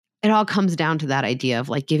it all comes down to that idea of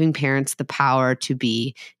like giving parents the power to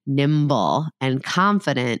be nimble and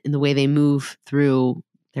confident in the way they move through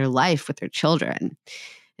their life with their children.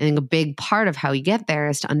 I think a big part of how you get there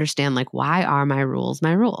is to understand, like, why are my rules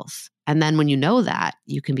my rules? And then when you know that,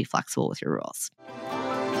 you can be flexible with your rules.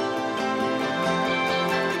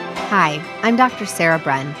 Hi, I'm Dr. Sarah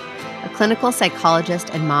Bren, a clinical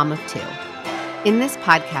psychologist and mom of two. In this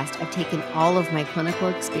podcast, I've taken all of my clinical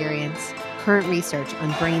experience, current research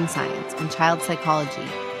on brain science and child psychology,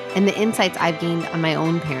 and the insights I've gained on my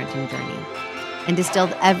own parenting journey, and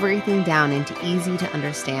distilled everything down into easy to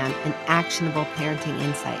understand and actionable parenting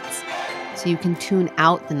insights so you can tune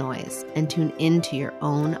out the noise and tune into your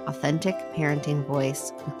own authentic parenting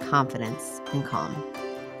voice with confidence and calm.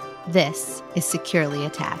 This is Securely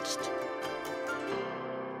Attached.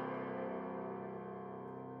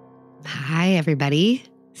 Hi, everybody.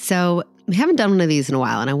 So we haven't done one of these in a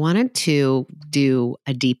while, and I wanted to do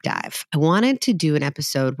a deep dive. I wanted to do an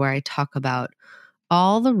episode where I talk about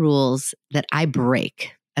all the rules that I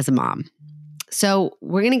break as a mom. So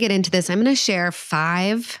we're going to get into this. I'm going to share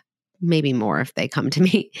 5, maybe more if they come to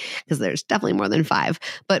me, because there's definitely more than 5,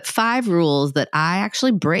 but 5 rules that I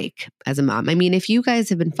actually break as a mom. I mean, if you guys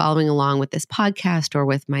have been following along with this podcast or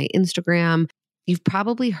with my Instagram, you've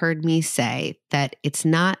probably heard me say that it's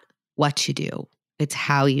not what you do, it's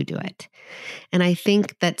how you do it. And I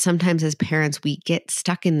think that sometimes as parents, we get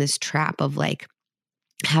stuck in this trap of like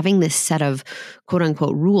having this set of quote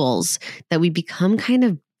unquote rules that we become kind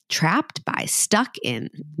of trapped by, stuck in,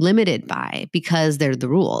 limited by, because they're the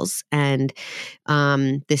rules. And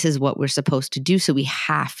this is what we're supposed to do. So we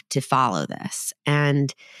have to follow this.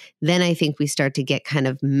 And then I think we start to get kind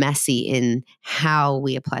of messy in how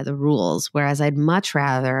we apply the rules. Whereas I'd much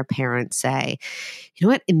rather a parent say, you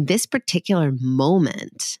know what, in this particular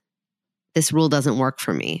moment, this rule doesn't work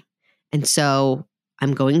for me. And so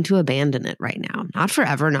I'm going to abandon it right now. Not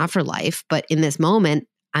forever, not for life, but in this moment,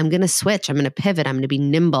 I'm going to switch. I'm going to pivot. I'm going to be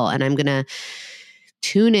nimble, and I'm going to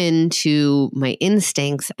tune into my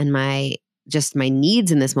instincts and my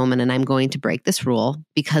needs in this moment. And I'm going to break this rule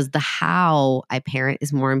because the how I parent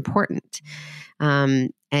is more important.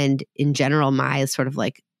 And in general, my sort of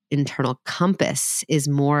like internal compass is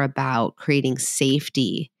more about creating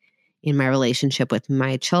safety in my relationship with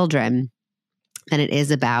my children than it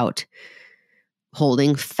is about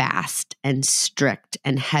holding fast and strict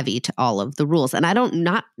and heavy to all of the rules. And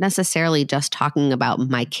not necessarily just talking about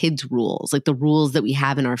my kids' rules, like the rules that we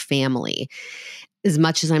have in our family, as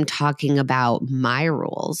much as I'm talking about my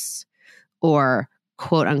rules or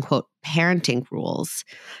quote unquote parenting rules,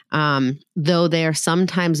 though they're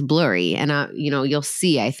sometimes blurry. And you'll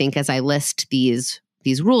see, I think, as I list these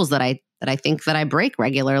rules that I think that I break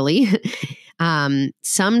regularly.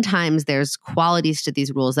 Sometimes there's qualities to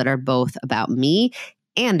these rules that are both about me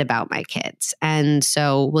and about my kids. And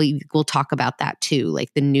so we'll talk about that too,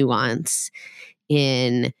 like the nuance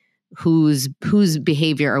in whose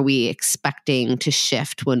behavior are we expecting to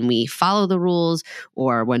shift when we follow the rules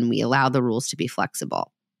or when we allow the rules to be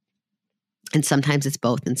flexible. And sometimes it's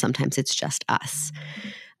both, and sometimes it's just us.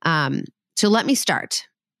 So let me start.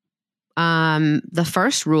 The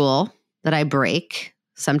first rule that I break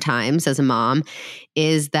sometimes as a mom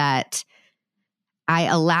is that I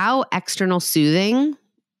allow external soothing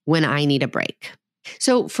when I need a break.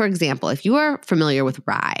 So, for example, if you are familiar with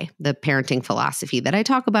RIE, the parenting philosophy that I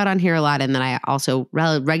talk about on here a lot and that I also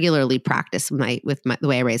regularly practice the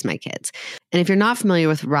way I raise my kids. And if you're not familiar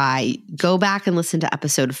with RIE, go back and listen to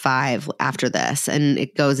episode 5 after this, and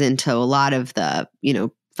it goes into a lot of the,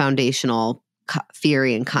 foundational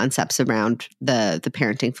theory and concepts around the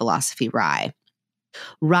parenting philosophy RIE.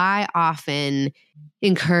 RIE often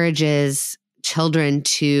encourages children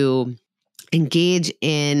to engage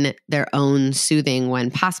in their own soothing when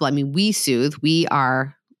possible. I mean, we soothe. We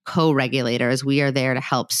are co-regulators. We are there to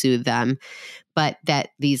help soothe them. But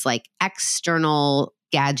that these like external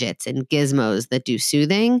gadgets and gizmos that do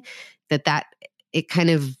soothing, that it kind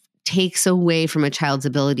of takes away from a child's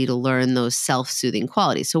ability to learn those self-soothing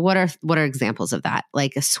qualities. So what are examples of that?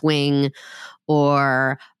 Like a swing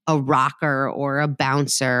or a rocker or a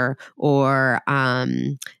bouncer or,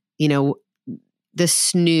 the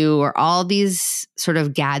snoo, or all these sort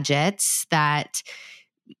of gadgets that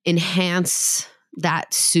enhance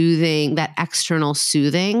that soothing, that external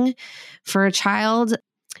soothing for a child.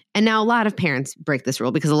 And now a lot of parents break this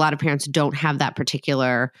rule because a lot of parents don't have that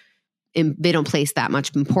particular, they don't place that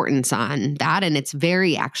much importance on that. And it's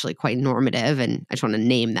very actually quite normative. And I just want to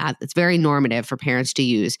name that. It's very normative for parents to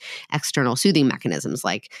use external soothing mechanisms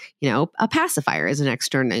like, a pacifier is an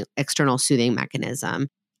external soothing mechanism.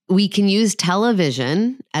 We can use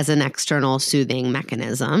television as an external soothing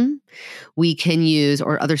mechanism. We can use,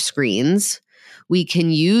 or other screens, we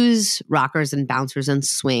can use rockers and bouncers and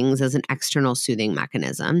swings as an external soothing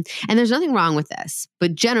mechanism. And there's nothing wrong with this.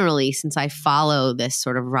 But generally, since I follow this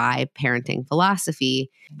sort of RIE parenting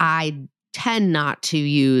philosophy, I tend not to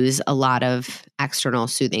use a lot of external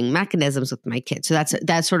soothing mechanisms with my kids. So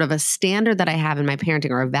that's sort of a standard that I have in my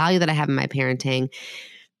parenting, or a value that I have in my parenting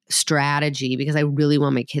strategy, because I really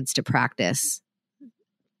want my kids to practice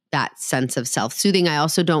that sense of self-soothing. I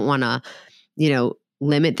also don't want to,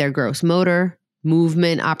 limit their gross motor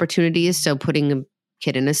movement opportunities. So putting a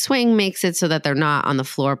kid in a swing makes it so that they're not on the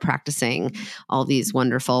floor practicing all these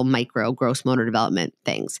wonderful micro gross motor development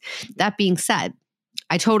things. That being said,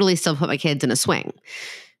 I totally still put my kids in a swing.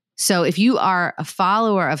 So if you are a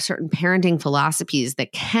follower of certain parenting philosophies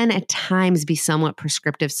that can at times be somewhat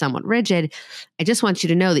prescriptive, somewhat rigid, I just want you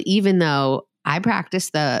to know that even though I practice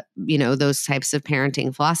those types of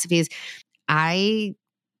parenting philosophies, I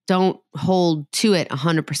don't hold to it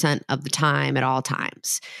 100% of the time at all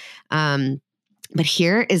times. But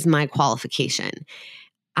here is my qualification.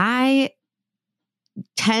 I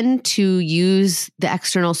tend to use the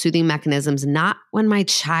external soothing mechanisms not when my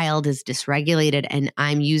child is dysregulated and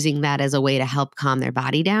I'm using that as a way to help calm their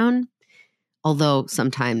body down. Although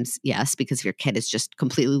sometimes, yes, because if your kid is just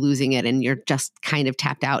completely losing it and you're just kind of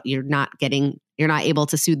tapped out, you're not able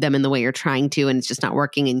to soothe them in the way you're trying to, and it's just not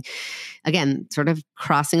working. And again, sort of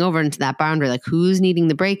crossing over into that boundary, like who's needing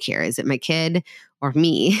the break here? Is it my kid or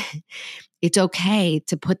me? It's okay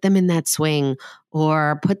to put them in that swing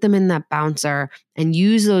or put them in that bouncer and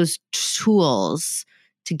use those tools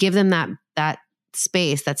to give them that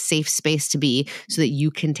space, that safe space to be, so that you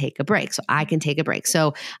can take a break. So I can take a break.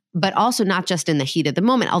 So, but also not just in the heat of the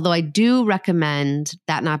moment, although I do recommend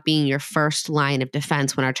that not being your first line of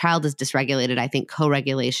defense. When our child is dysregulated, I think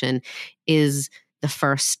co-regulation is the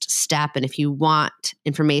first step. And if you want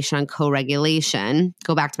information on co-regulation,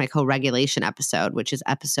 go back to my co-regulation episode, which is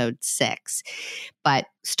episode 6. But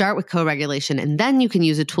start with co-regulation, and then you can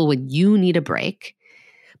use a tool when you need a break.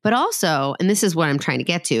 But also, and this is what I'm trying to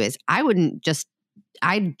get to, is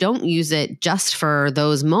I don't use it just for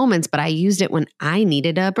those moments, but I used it when I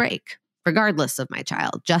needed a break, regardless of my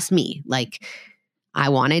child, just me. Like, I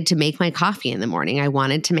wanted to make my coffee in the morning. I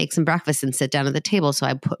wanted to make some breakfast and sit down at the table. So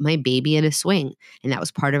I put my baby in a swing, and that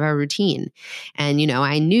was part of our routine. And,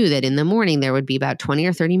 I knew that in the morning there would be about 20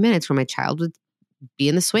 or 30 minutes where my child would be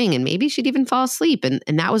in the swing, and maybe she'd even fall asleep. And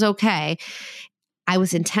that was okay. I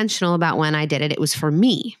was intentional about when I did it. It was for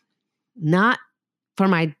me, not for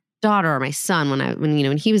my daughter or my son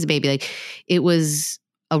when he was a baby. Like, it was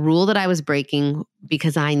a rule that I was breaking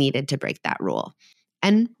because I needed to break that rule.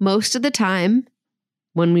 And most of the time,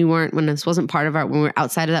 when this wasn't part of when we were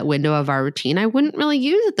outside of that window of our routine, I wouldn't really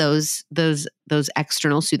use those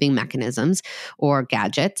external soothing mechanisms or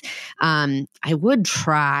gadgets. I would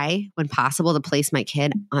try, when possible, to place my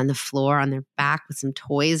kid on the floor on their back with some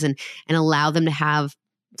toys and allow them to have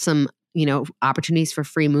some, opportunities for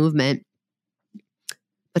free movement.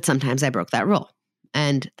 But sometimes I broke that rule,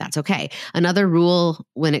 and that's okay. Another rule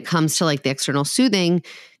when it comes to like the external soothing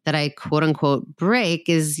that I quote unquote break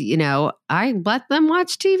is, I let them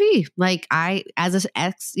watch TV. Like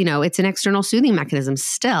it's an external soothing mechanism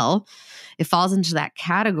still. It falls into that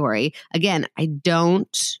category. Again, I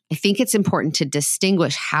think it's important to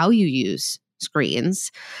distinguish how you use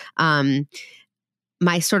screens.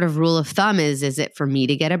 My sort of rule of thumb is it for me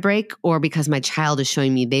to get a break, or because my child is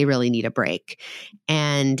showing me they really need a break?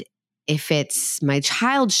 And if it's my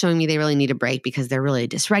child showing me they really need a break because they're really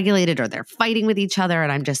dysregulated or they're fighting with each other,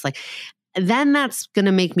 and I'm just like, then that's going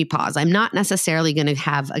to make me pause. I'm not necessarily going to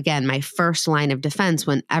have, again, my first line of defense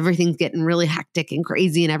when everything's getting really hectic and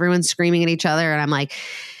crazy and everyone's screaming at each other. And I'm like,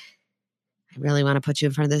 I really want to put you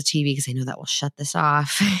in front of the TV because I know that will shut this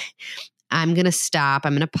off. I'm going to stop.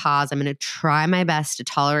 I'm going to pause. I'm going to try my best to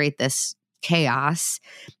tolerate this chaos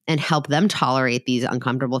and help them tolerate these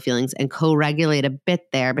uncomfortable feelings and co-regulate a bit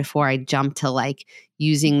there before I jump to like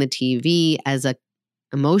using the TV as a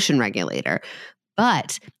emotion regulator.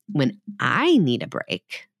 But when I need a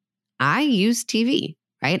break, I use TV,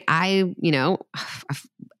 right?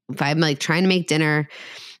 If I'm like trying to make dinner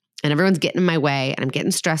and everyone's getting in my way and I'm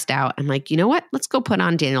getting stressed out, I'm like, you know what? Let's go put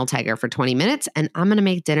on Daniel Tiger for 20 minutes and I'm going to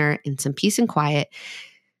make dinner in some peace and quiet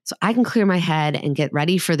so I can clear my head and get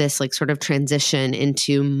ready for this like sort of transition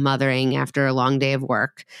into mothering after a long day of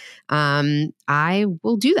work. I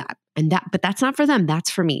will do that. But that's not for them. That's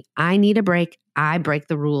for me. I need a break. I break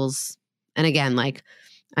the rules. And again, like,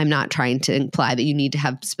 I'm not trying to imply that you need to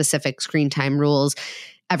have specific screen time rules.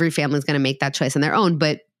 Every family is going to make that choice on their own.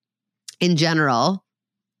 But in general,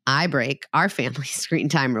 I break our family screen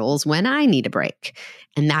time rules when I need a break,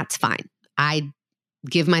 and that's fine. I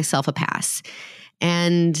give myself a pass.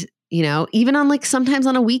 And, even on like sometimes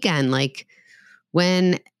on a weekend, like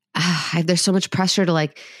when there's so much pressure to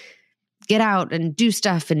like get out and do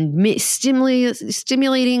stuff and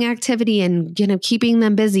stimulating activity and, keeping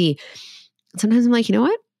them busy. Sometimes I'm like, you know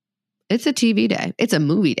what? It's a TV day. It's a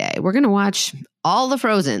movie day. We're going to watch all the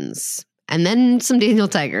Frozens and then some Daniel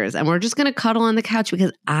Tigers. And we're just going to cuddle on the couch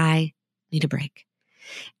because I need a break.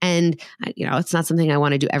 And, it's not something I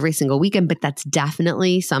want to do every single weekend, but that's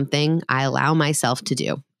definitely something I allow myself to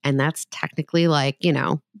do. And that's technically like,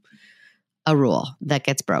 a rule that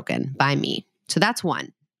gets broken by me. So that's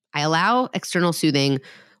one. I allow external soothing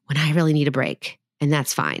when I really need a break, and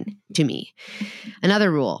that's fine to me.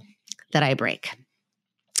 Another rule that I break.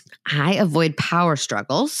 I avoid power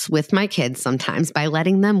struggles with my kids sometimes by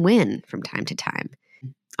letting them win from time to time.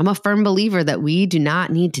 I'm a firm believer that we do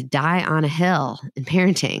not need to die on a hill in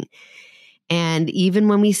parenting. And even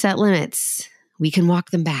when we set limits, we can walk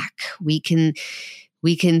them back. We can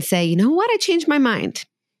say, you know what? I changed my mind.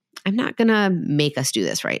 I'm not going to make us do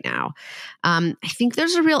this right now. I think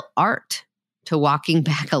there's a real art to walking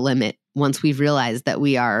back a limit once we've realized that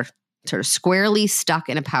we are sort of squarely stuck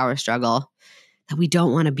in a power struggle that we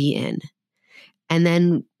don't want to be in. And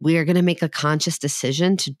then we are going to make a conscious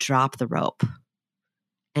decision to drop the rope.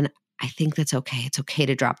 And I think that's okay. It's okay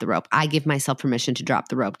to drop the rope. I give myself permission to drop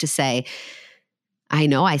the rope, to say, I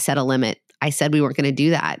know I set a limit. I said we weren't going to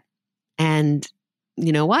do that. And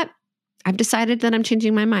you know what? I've decided that I'm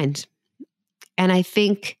changing my mind. And I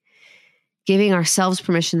think giving ourselves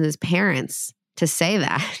permission as parents to say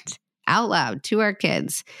that out loud to our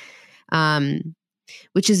kids,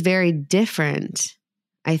 which is very different,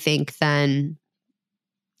 I think, than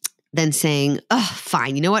saying, oh,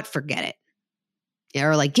 fine, you know what? Forget it.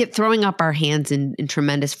 Or like throwing up our hands in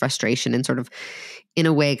tremendous frustration and sort of, in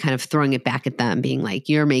a way, kind of throwing it back at them, being like,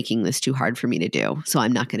 you're making this too hard for me to do, so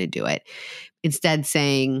I'm not going to do it. Instead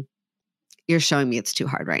saying, you're showing me it's too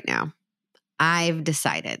hard right now. I've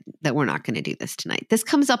decided that we're not going to do this tonight. This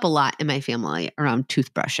comes up a lot in my family around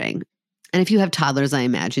toothbrushing. And if you have toddlers, I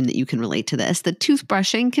imagine that you can relate to this. The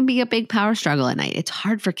toothbrushing can be a big power struggle at night. It's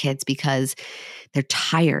hard for kids because they're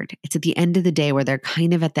tired. It's at the end of the day where they're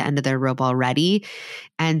kind of at the end of their rope already.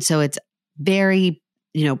 And so it's very,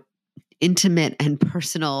 intimate and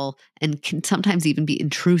personal, and can sometimes even be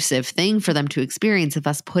intrusive thing for them to experience of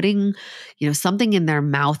us putting, something in their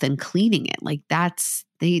mouth and cleaning it. Like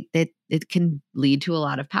it can lead to a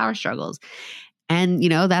lot of power struggles. And,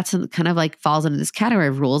 that's kind of like falls into this category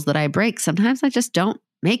of rules that I break. Sometimes I just don't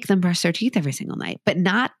make them brush their teeth every single night, but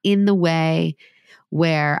not in the way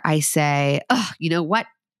where I say, oh, you know what?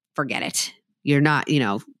 Forget it. You're not,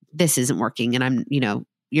 this isn't working. And I'm,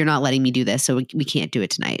 you're not letting me do this. So we can't do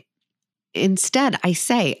it tonight. Instead, I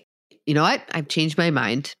say, you know what? I've changed my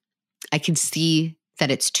mind. I can see that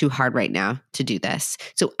it's too hard right now to do this.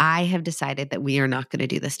 So I have decided that we are not going to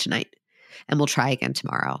do this tonight, and we'll try again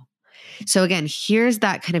tomorrow. So again, here's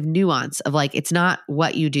that kind of nuance of like, it's not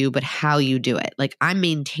what you do, but how you do it. Like, I'm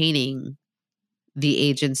maintaining the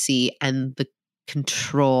agency and the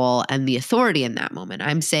control and the authority in that moment.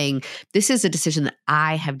 I'm saying, this is a decision that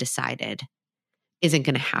I have decided isn't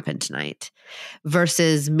going to happen tonight,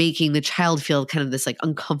 versus making the child feel kind of this like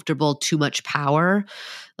uncomfortable, too much power.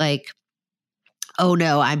 Like, oh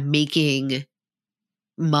no, I'm making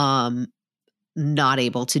mom not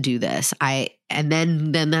able to do this. And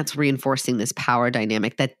then that's reinforcing this power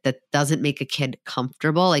dynamic that doesn't make a kid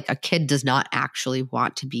comfortable. Like, a kid does not actually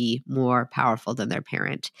want to be more powerful than their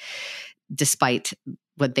parent, despite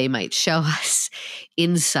what they might show us.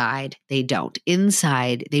 Inside, they don't.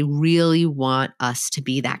 Inside, they really want us to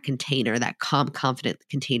be that container, that calm, confident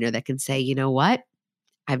container that can say, you know what?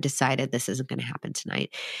 I've decided this isn't going to happen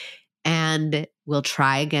tonight, and we'll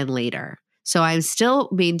try again later. So I'm still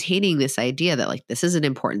maintaining this idea that like, this is an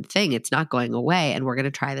important thing. It's not going away, and we're going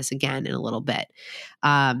to try this again in a little bit.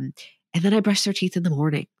 And then I brush their teeth in the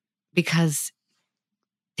morning because,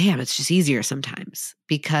 damn, it's just easier sometimes,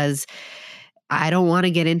 because I don't want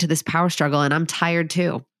to get into this power struggle, and I'm tired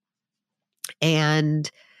too. And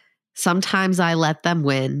sometimes I let them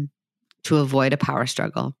win to avoid a power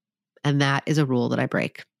struggle. And that is a rule that I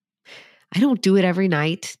break. I don't do it every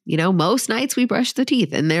night. Most nights we brush the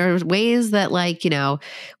teeth, and there are ways that like,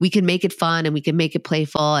 we can make it fun and we can make it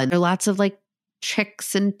playful. And there are lots of like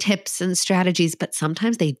tricks and tips and strategies, but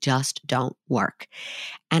sometimes they just don't work.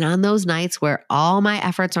 And on those nights where all my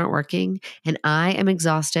efforts aren't working and I am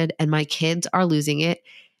exhausted and my kids are losing it,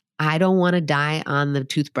 I don't want to die on the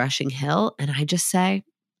toothbrushing hill. And I just say,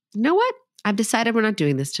 you know what? I've decided we're not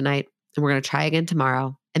doing this tonight, and we're going to try again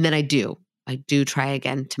tomorrow. And then I do try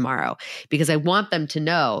again tomorrow because I want them to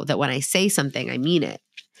know that when I say something, I mean it.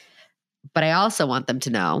 But I also want them to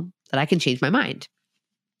know that I can change my mind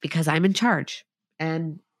because I'm in charge.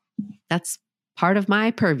 And that's part of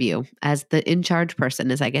my purview as the in charge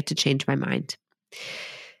person is I get to change my mind.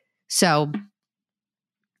 So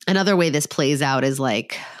another way this plays out is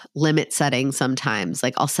like limit setting sometimes.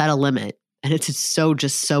 Like I'll set a limit and it's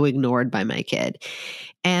so ignored by my kid.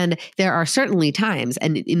 And there are certainly times,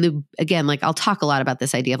 and again, like I'll talk a lot about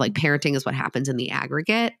this idea of like parenting is what happens in the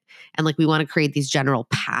aggregate. And like we want to create these general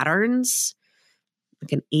patterns,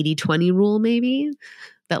 like an 80-20 rule maybe,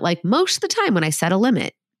 that like most of the time when I set a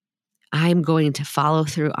limit, I'm going to follow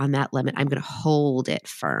through on that limit. I'm going to hold it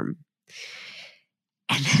firm.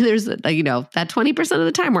 And then there's, that 20% of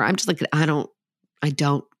the time where I'm just like, I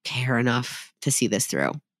don't care enough to see this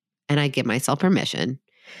through. And I give myself permission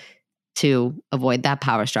to avoid that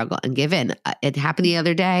power struggle and give in. It happened the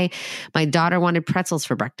other day. My daughter wanted pretzels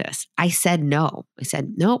for breakfast. I said no. I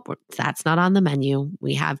said, nope, that's not on the menu.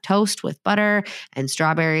 We have toast with butter and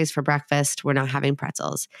strawberries for breakfast. We're not having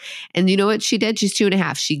pretzels. And you know what she did? She's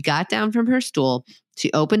 2.5. She got down from her stool.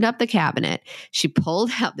 She opened up the cabinet. She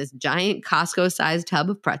pulled out this giant Costco-sized tub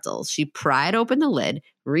of pretzels. She pried open the lid,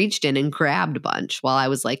 reached in and grabbed a bunch while I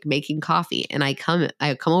was like making coffee. And I come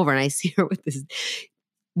over and I see her with this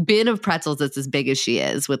bin of pretzels that's as big as she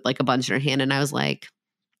is with like a bunch in her hand. And I was like,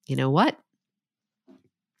 you know what?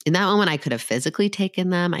 In that moment, I could have physically taken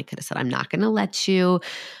them. I could have said, I'm not going to let you.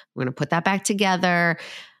 We're going to put that back together.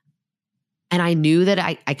 And I knew that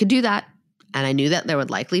I could do that. And I knew that there would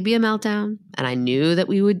likely be a meltdown. And I knew that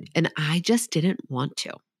we would, and I just didn't want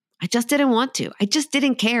to. I just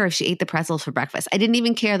didn't care if she ate the pretzels for breakfast. I didn't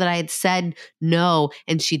even care that I had said no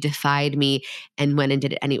and she defied me and went and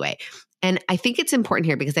did it anyway. And I think it's important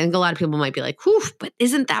here because I think a lot of people might be like, whew, but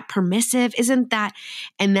isn't that permissive? Isn't that?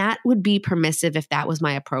 And that would be permissive if that was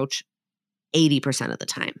my approach 80% of the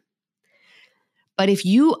time. But if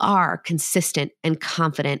you are consistent and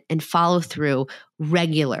confident and follow through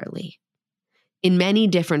regularly in many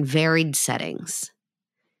different varied settings,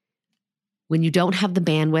 when you don't have the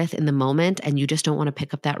bandwidth in the moment and you just don't want to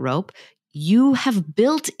pick up that rope, you have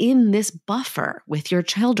built in this buffer with your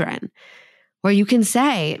children where you can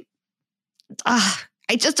say,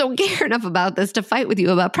 I just don't care enough about this to fight with you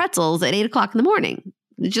about pretzels at 8:00 in the morning.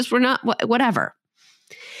 We're not, whatever.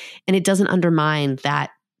 And it doesn't undermine that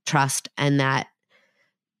trust and that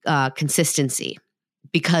consistency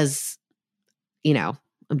because,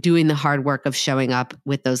 I'm doing the hard work of showing up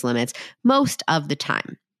with those limits most of the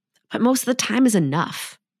time. But most of the time is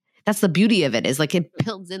enough. That's the beauty of it, is like it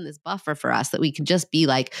builds in this buffer for us that we can just be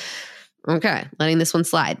like, okay, letting this one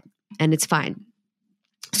slide and it's fine.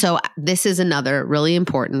 So this is another really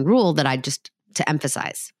important rule that to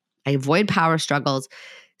emphasize. I avoid power struggles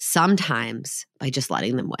sometimes by just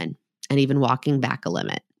letting them win and even walking back a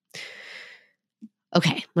limit.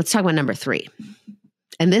 Okay, let's talk about number 3.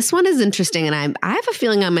 And this one is interesting, and I have a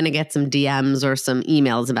feeling I'm going to get some DMs or some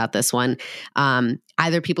emails about this one.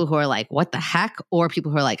 Either people who are like, what the heck? Or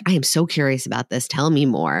people who are like, I am so curious about this. Tell me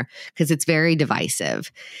more, because it's very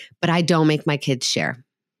divisive. But I don't make my kids share.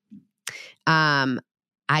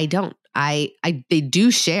 I don't. They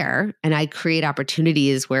do share, and I create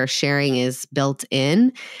opportunities where sharing is built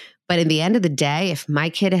in. But in the end of the day, if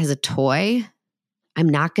my kid has a toy, I'm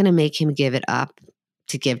not going to make him give it up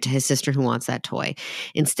to give to his sister who wants that toy.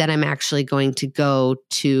 Instead, I'm actually going to go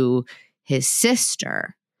to his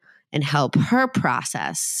sister and help her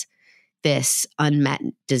process this unmet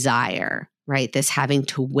desire, right? This having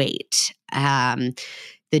to wait,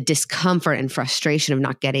 the discomfort and frustration of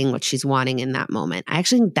not getting what she's wanting in that moment. I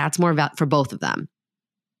actually think that's more about for both of them,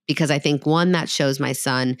 because I think one, that shows my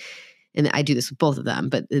son, and I do this with both of them,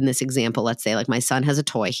 but in this example, let's say like my son has a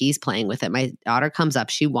toy, he's playing with it. My daughter comes up,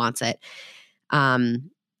 she wants it.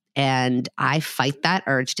 And I fight that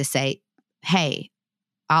urge to say, hey,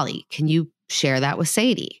 Ollie, can you share that with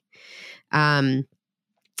Sadie? And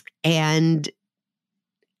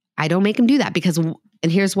I don't make him do that because, and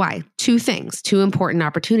here's why. 2 things, 2 important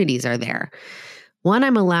opportunities are there. One,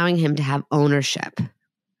 I'm allowing him to have ownership.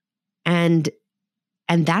 And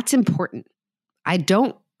that's important.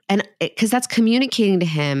 Because that's communicating to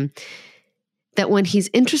him that when he's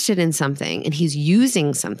interested in something and he's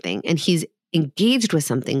using something and he's engaged with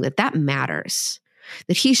something, that matters,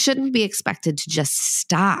 that he shouldn't be expected to just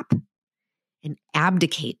stop and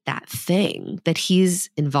abdicate that thing that he's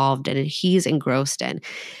involved in and he's engrossed in.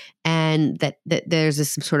 And that there's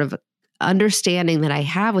this sort of understanding that I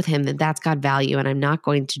have with him that that's got value, and I'm not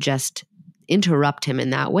going to just interrupt him in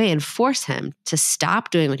that way and force him to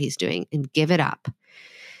stop doing what he's doing and give it up.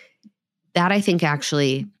 that I think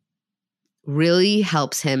actually really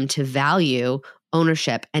helps him to value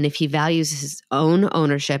ownership. And if he values his own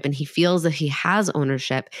ownership and he feels that he has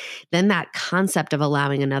ownership, then that concept of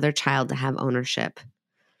allowing another child to have ownership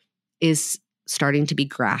is starting to be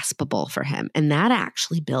graspable for him. And that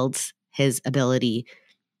actually builds his ability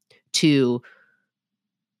to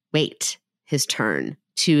wait his turn,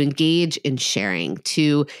 to engage in sharing,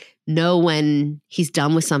 to know when he's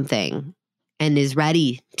done with something and is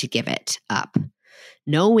ready to give it up.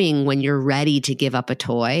 Knowing when you're ready to give up a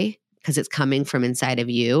toy because it's coming from inside of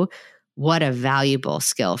you, what a valuable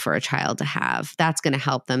skill for a child to have. That's going to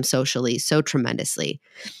help them socially so tremendously.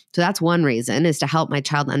 So that's one reason, is to help my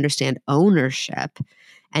child understand ownership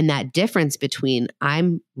and that difference between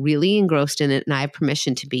I'm really engrossed in it and I have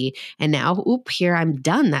permission to be, and now, here I'm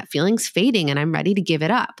done. That feeling's fading and I'm ready to give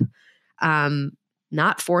it up.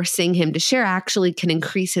 Not forcing him to share actually can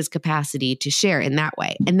increase his capacity to share in that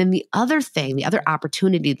way. And then the other thing, the other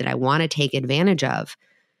opportunity that I want to take advantage of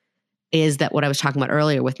is that what I was talking about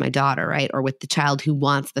earlier with my daughter, right? Or with the child who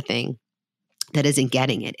wants the thing that isn't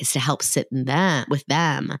getting it, is to help sit with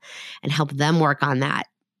them and help them work on that,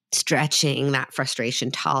 stretching that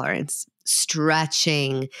frustration tolerance,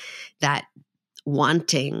 stretching that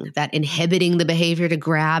wanting, that inhibiting the behavior to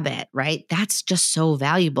grab it, right? That's just so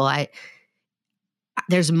valuable.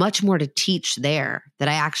 There's much more to teach there that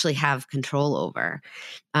I actually have control over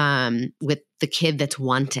with the kid that's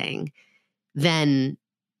wanting than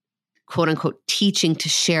quote unquote teaching to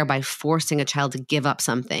share by forcing a child to give up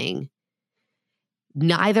something.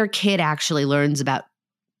 Neither kid actually learns about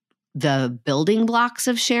the building blocks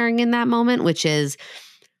of sharing in that moment, which is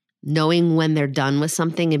knowing when they're done with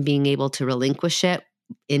something and being able to relinquish it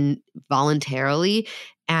voluntarily,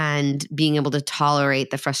 and being able to tolerate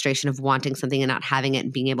the frustration of wanting something and not having it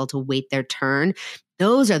and being able to wait their turn.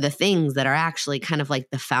 Those are the things that are actually kind of like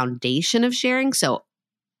the foundation of sharing. So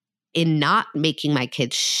in not making my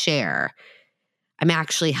kids share, I'm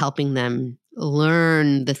actually helping them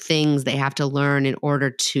learn the things they have to learn in order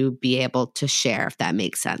to be able to share, if that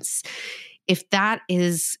makes sense. If that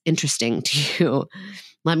is interesting to you,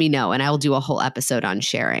 let me know and I will do a whole episode on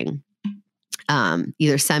sharing.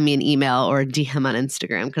 Either send me an email or a DM on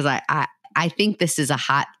Instagram, because I think this is a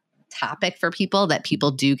hot topic for people that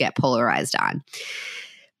people do get polarized on.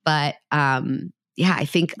 But yeah, I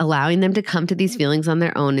think allowing them to come to these feelings on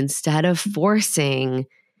their own instead of forcing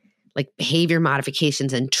like behavior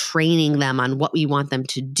modifications and training them on what we want them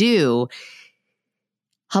to do,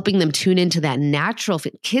 helping them tune into that natural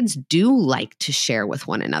kids do like to share with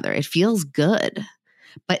one another. It feels good,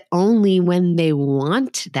 but only when they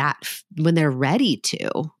want that, when they're ready to.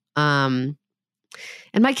 And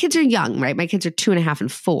my kids are young, right? My kids are 2.5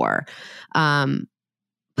 and 4.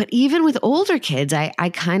 But even with older kids, I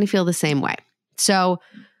kind of feel the same way. So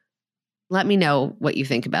let me know what you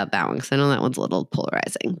think about that one, because I know that one's a little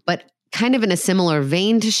polarizing, but kind of in a similar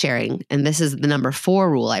vein to sharing. And this is the number 4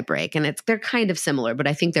 rule I break. And they're kind of similar, but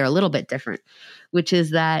I think they're a little bit different, which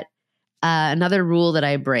is that another rule that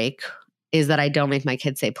I break is that I don't make my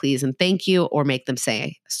kids say please and thank you or make them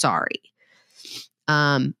say sorry.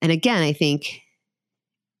 And again, I think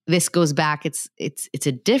this goes back, it's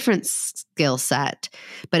a different skill set,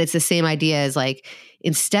 but it's the same idea as like,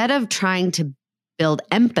 instead of trying to build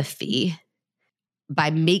empathy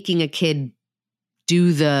by making a kid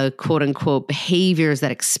do the quote unquote behaviors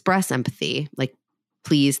that express empathy, like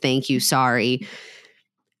please, thank you, sorry,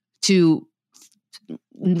 to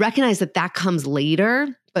recognize that comes later.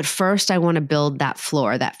 But first I want to build that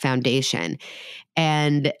floor, that foundation.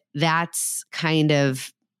 And that's kind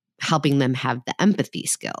of helping them have the empathy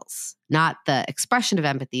skills, not the expression of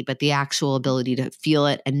empathy, but the actual ability to feel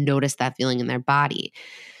it and notice that feeling in their body.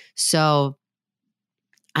 So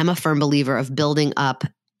I'm a firm believer of building up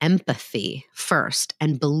empathy first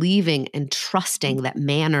and believing and trusting that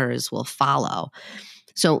manners will follow.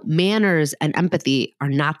 So manners and empathy are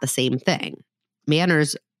not the same thing.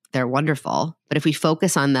 Manners, they're wonderful, but if we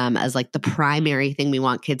focus on them as like the primary thing we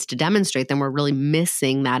want kids to demonstrate, then we're really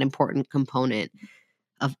missing that important component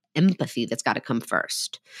of empathy that's got to come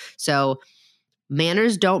first. So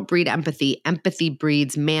manners don't breed empathy. Empathy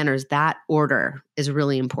breeds manners. That order is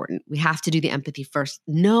really important. We have to do the empathy first.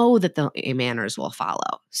 Know that the manners will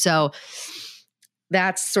follow. So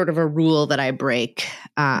that's sort of a rule that I break.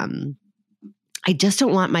 I just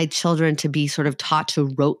don't want my children to be sort of taught to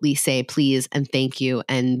rotely say please and thank you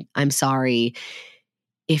and I'm sorry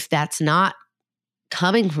if that's not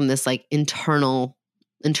coming from this like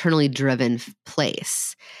internally driven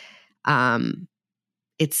place. I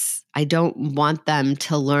don't want them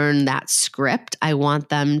to learn that script. I want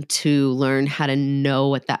them to learn how to know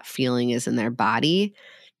what that feeling is in their body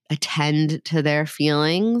attend to their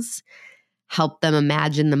feelings, help them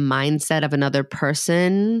imagine the mindset of another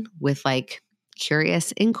person with like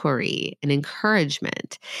curious inquiry and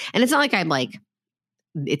encouragement. And it's not like I'm like,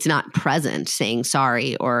 it's not present saying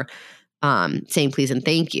sorry or saying please and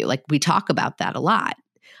thank you. Like we talk about that a lot.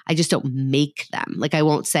 I just don't make them. Like I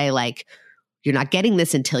won't say like, you're not getting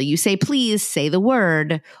this until you say, please say the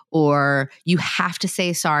word, or you have to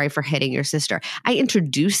say sorry for hitting your sister. I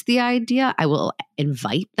introduce the idea. I will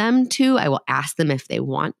invite them to, I will ask them if they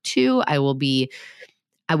want to. I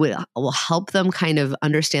will help them kind of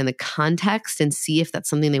understand the context and see if that's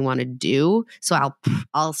something they want to do. So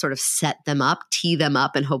I'll sort of set them up, tee them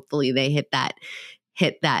up, and hopefully they hit that,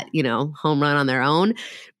 home run on their own.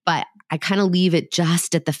 But I kind of leave it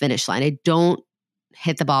just at the finish line. I don't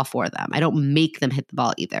hit the ball for them. I don't make them hit the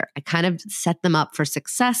ball either. I kind of set them up for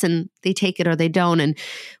success and they take it or they don't, and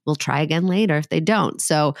we'll try again later if they don't.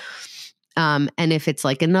 So, and if it's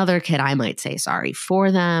like another kid, I might say sorry for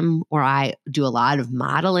them, or I do a lot of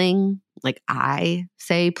modeling. Like I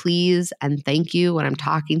say please and thank you when I'm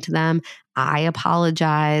talking to them. I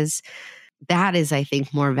apologize. That is, I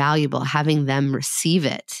think, more valuable, having them receive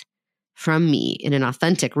it from me in an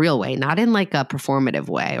authentic, real way, not in like a performative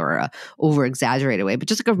way or a over-exaggerated way, but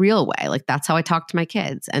just like a real way. Like that's how I talk to my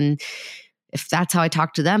kids. And if that's how I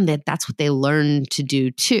talk to them, that's what they learn to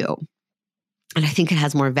do too. And I think it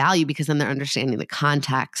has more value because then they're understanding the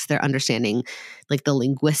context, they're understanding like the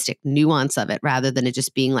linguistic nuance of it, rather than it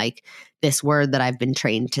just being like this word that I've been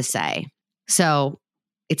trained to say. So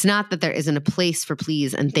it's not that there isn't a place for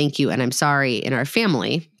please and thank you and I'm sorry in our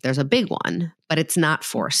family. There's a big one, but it's not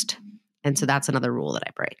forced. And so that's another rule that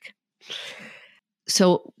I break.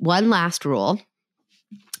 So one last rule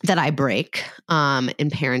that I break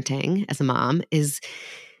in parenting as a mom is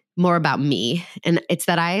more about me. And it's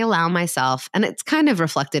that I allow myself, and it's kind of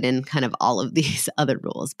reflected in kind of all of these other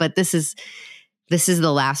rules, but this is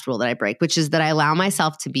the last rule that I break, which is that I allow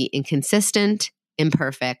myself to be inconsistent,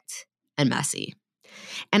 imperfect, and messy.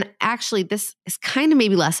 And actually, this is kind of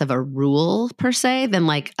maybe less of a rule per se than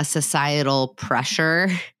like a societal pressure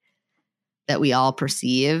that we all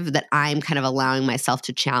perceive that I'm kind of allowing myself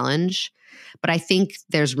to challenge. But I think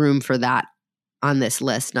there's room for that on this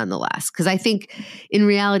list nonetheless. Because I think in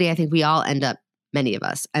reality, I think we all many of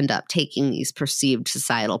us end up taking these perceived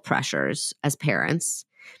societal pressures as parents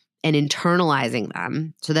and internalizing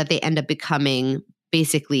them so that they end up becoming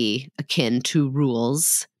basically akin to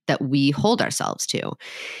rules that we hold ourselves to,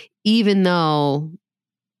 even though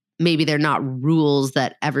maybe they're not rules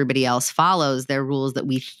that everybody else follows. They're rules that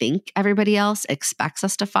we think everybody else expects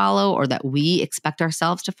us to follow, or that we expect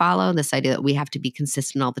ourselves to follow. This idea that we have to be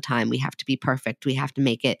consistent all the time. We have to be perfect. We have to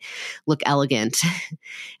make it look elegant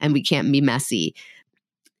and we can't be messy.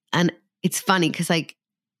 And it's funny because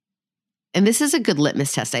and this is a good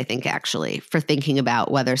litmus test, I think, actually, for thinking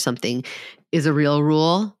about whether something is a real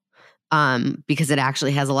rule because it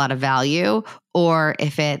actually has a lot of value, or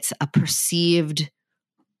if it's a perceived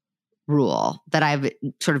rule that I've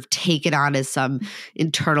sort of taken on as some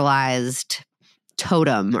internalized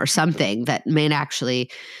totem or something that may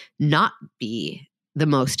actually not be the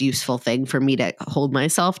most useful thing for me to hold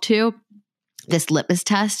myself to. This litmus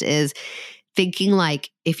test is thinking like,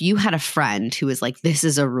 if you had a friend who was like, this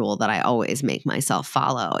is a rule that I always make myself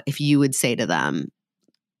follow, if you would say to them,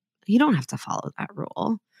 you don't have to follow that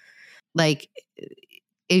rule. Like,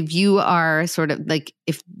 if you are sort of like,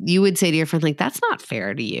 if you would say to your friend, like, that's not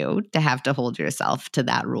fair to you to have to hold yourself to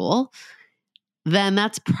that rule, then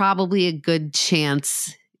that's probably a good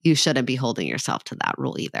chance you shouldn't be holding yourself to that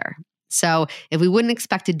rule either. So if we wouldn't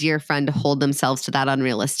expect a dear friend to hold themselves to that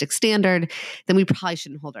unrealistic standard, then we probably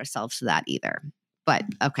shouldn't hold ourselves to that either. But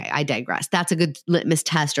okay, I digress. That's a good litmus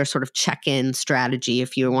test or sort of check-in strategy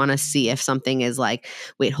if you want to see if something is like,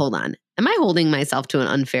 wait, hold on. Am I holding myself to an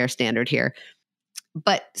unfair standard here?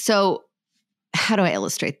 But so how do I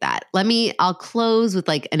illustrate that? I'll close with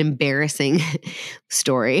like an embarrassing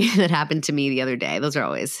story that happened to me the other day. Those are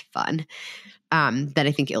always fun. That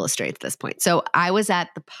I think illustrates this point. So I was at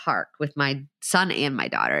the park with my son and my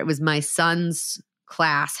daughter. It was my son's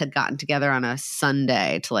class had gotten together on a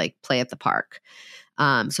Sunday to like play at the park. So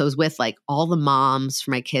I was with like all the moms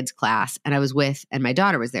for my kids' class, and and my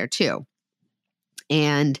daughter was there too.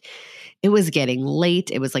 And it was getting late.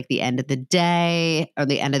 It was like the end of the day or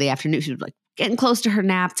the end of the afternoon. She was like getting close to her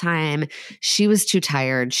nap time. She was too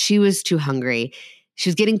tired. She was too hungry. She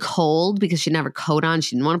was getting cold because she didn't have her coat on.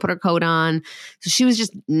 She didn't want to put her coat on. So she was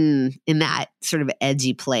just in that sort of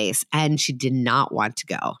edgy place, and she did not want to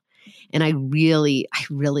go. And I really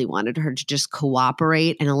wanted her to just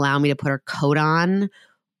cooperate and allow me to put her coat on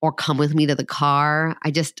or come with me to the car.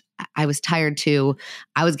 I was tired too.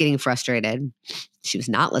 I was getting frustrated. She was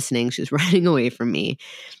not listening. She was running away from me.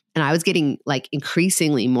 And I was getting like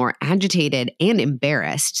increasingly more agitated and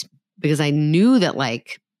embarrassed because I knew that I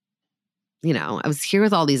was here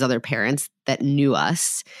with all these other parents that knew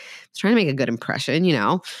us. I was trying to make a good impression,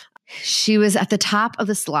 She was at the top of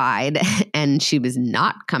the slide and she was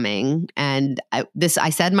not coming. And I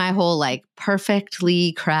said my whole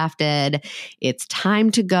perfectly crafted, it's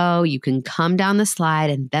time to go. You can come down the slide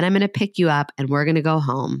and then I'm going to pick you up and we're going to go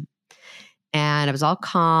home. And I was all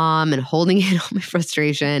calm and holding in all my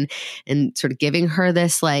frustration and sort of giving her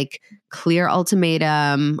this clear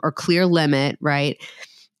ultimatum or clear limit, right?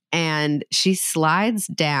 And she slides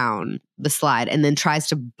down the slide and then tries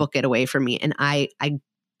to book it away from me. And I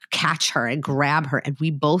catch her and grab her and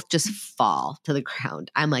we both just fall to the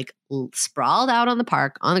ground. I'm sprawled out on the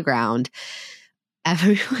park on the ground.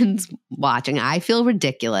 Everyone's watching. I feel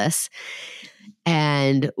ridiculous.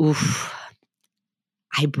 And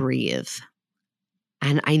I breathe.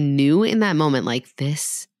 And I knew in that moment,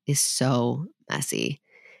 this is so messy.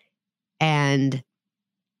 And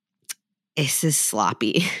this is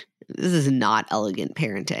sloppy. This is not elegant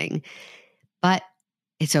parenting. But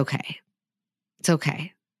it's okay. It's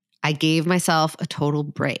okay. I gave myself a total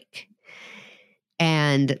break.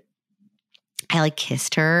 And I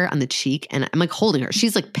kissed her on the cheek and I'm holding her.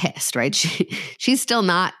 She's pissed, right? She's still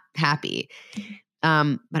not happy.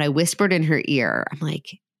 But I whispered in her ear, I'm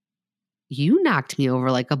you knocked me over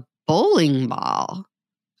like a bowling ball.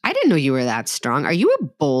 I didn't know you were that strong. Are you a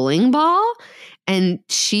bowling ball? And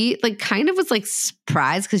she kind of was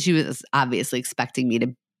surprised because she was obviously expecting me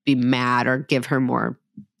to be mad or give her more,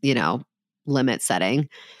 limit setting,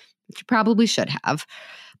 which you probably should have.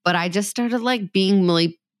 But I just started being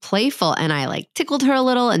really playful and I tickled her a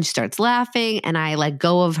little and she starts laughing and I let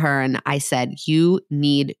go of her and I said, you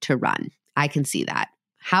need to run. I can see that.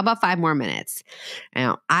 How about 5 more minutes?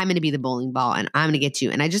 Now I'm going to be the bowling ball and I'm going to get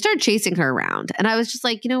you. And I just started chasing her around. And I was just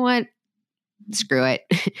you know what? Screw it.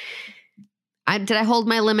 Did I hold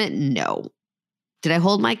my limit? No. Did I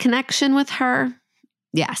hold my connection with her?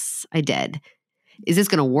 Yes, I did. Is this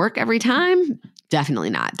going to work every time?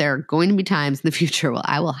 Definitely not. There are going to be times in the future where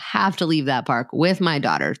I will have to leave that park with my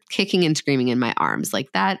daughter kicking and screaming in my arms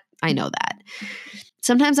like that. I know that.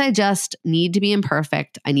 Sometimes I just need to be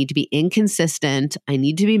imperfect. I need to be inconsistent. I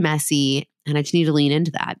need to be messy. And I just need to lean into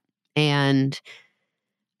that. And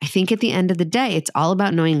I think at the end of the day, it's all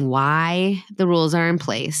about knowing why the rules are in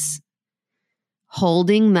place,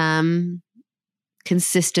 holding them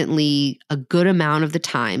consistently a good amount of the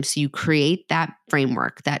time. So you create that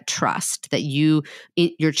framework, that trust that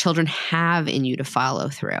your children have in you to follow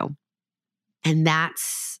through. And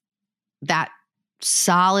that's that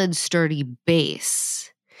solid, sturdy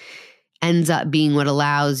base ends up being what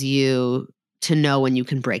allows you to know when you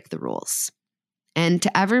can break the rules. And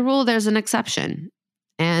to every rule, there's an exception.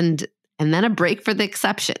 And then a break for the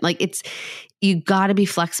exception. You got to be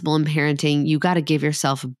flexible in parenting. You got to give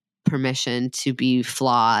yourself permission to be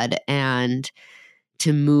flawed and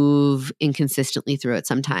to move inconsistently through it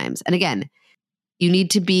sometimes. And again, you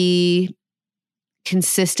need to be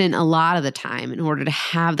consistent a lot of the time in order to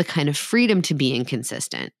have the kind of freedom to be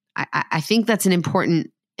inconsistent. I think that's an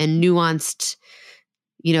important and nuanced,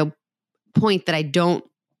 point that I don't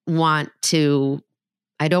want to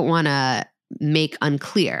make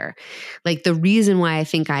unclear. The reason why I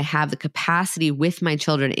think I have the capacity with my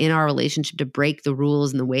children in our relationship to break the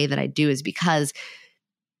rules in the way that I do is because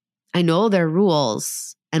I know they're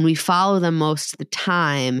rules and we follow them most of the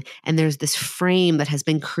time. And there's this frame that has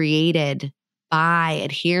been created by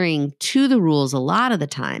adhering to the rules a lot of the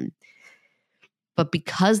time. But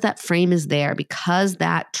because that frame is there, because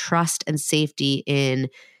that trust and safety in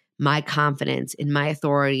my confidence, in my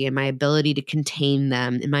authority, in my ability to contain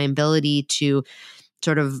them, in my ability to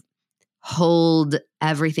sort of hold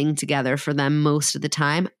everything together for them most of the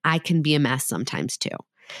time, I can be a mess sometimes too.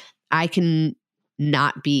 I can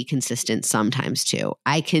not be consistent sometimes too.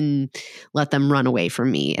 I can let them run away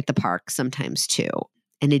from me at the park sometimes too.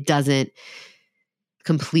 And it doesn't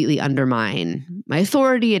completely undermine my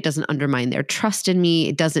authority. It doesn't undermine their trust in me.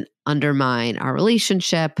 It doesn't undermine our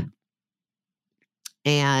relationship.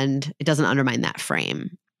 And it doesn't undermine that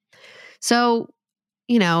frame. So,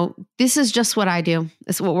 this is just what I do.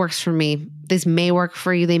 It's what works for me. This may work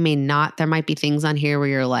for you. They may not. There might be things on here where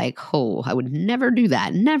you're like, oh, I would never do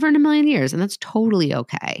that. Never in a million years. And that's totally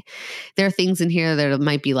okay. There are things in here that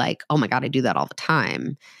might be like, oh my God, I do that all the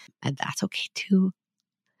time. And that's okay too.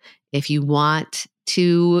 If you want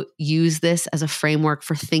to use this as a framework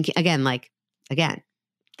for thinking, again,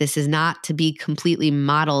 this is not to be completely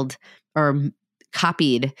modeled or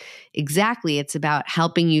copied exactly. It's about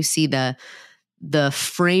helping you see the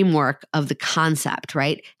framework of the concept,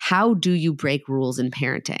 right? How do you break rules in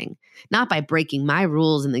parenting? Not by breaking my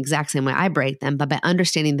rules in the exact same way I break them, but by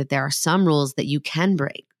understanding that there are some rules that you can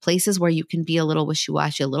break, places where you can be a little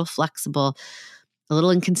wishy-washy, a little flexible, a little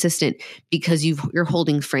inconsistent, because you're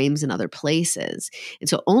holding frames in other places. And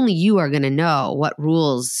so only you are going to know what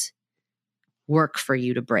rules work for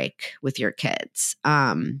you to break with your kids.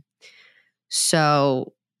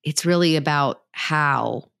 So it's really about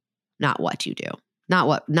how, not what you do,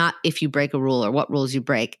 not if you break a rule or what rules you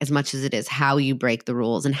break, as much as it is how you break the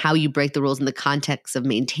rules, and how you break the rules in the context of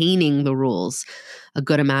maintaining the rules a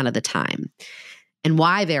good amount of the time. And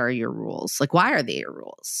why there are your rules. Like, why are they your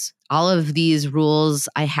rules? All of these rules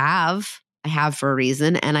I have for a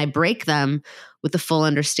reason, and I break them with the full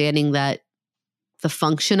understanding that the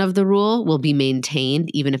function of the rule will be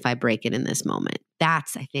maintained even if I break it in this moment.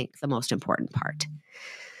 That's, I think, the most important part.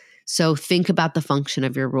 So think about the function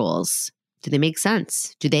of your rules. Do they make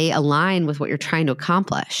sense? Do they align with what you're trying to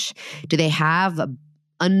accomplish? Do they have an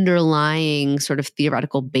underlying sort of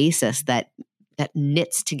theoretical basis that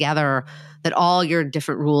knits together, that all your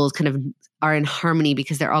different rules kind of are in harmony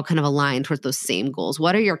because they're all kind of aligned towards those same goals?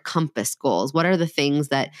 What are your compass goals? What are the things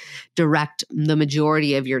that direct the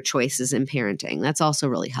majority of your choices in parenting? That's also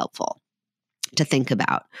really helpful to think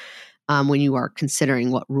about when you are considering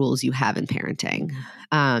what rules you have in parenting.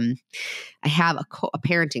 I have a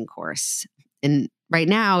parenting course, and right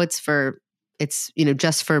now it's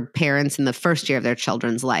just for parents in the first year of their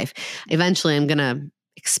children's life. Eventually, I'm going to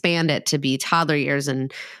expand it to be toddler years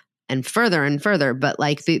and further and further. But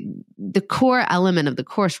like the core element of the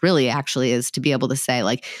course really actually is to be able to say,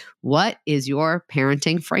 like, what is your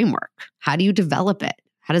parenting framework? How do you develop it?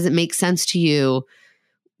 How does it make sense to you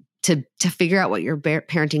to figure out what your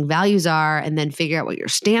parenting values are, and then figure out what your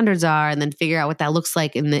standards are, and then figure out what that looks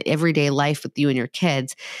like in the everyday life with you and your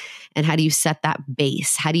kids? And how do you set that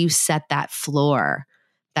base? How do you set that floor,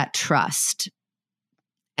 that trust,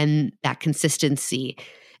 and that consistency?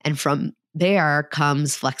 And from there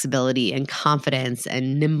comes flexibility and confidence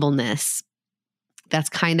and nimbleness. That's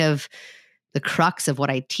kind of the crux of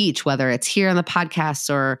what I teach, whether it's here on the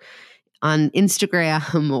podcast or on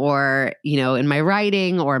Instagram or, in my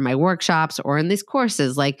writing or in my workshops or in these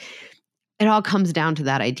courses. Like, it all comes down to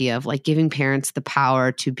that idea of like giving parents the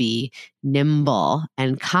power to be nimble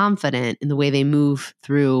and confident in the way they move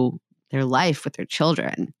through their life with their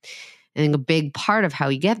children. I think a big part of how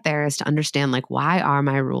you get there is to understand, like, why are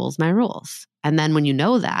my rules my rules? And then when you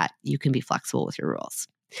know that, you can be flexible with your rules.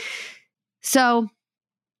 So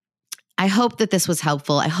I hope that this was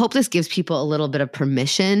helpful. I hope this gives people a little bit of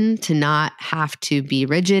permission to not have to be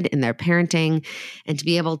rigid in their parenting and to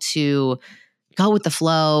be able to go with the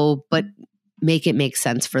flow, but make it make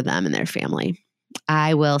sense for them and their family.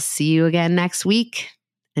 I will see you again next week.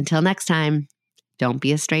 Until next time, don't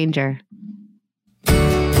be a stranger.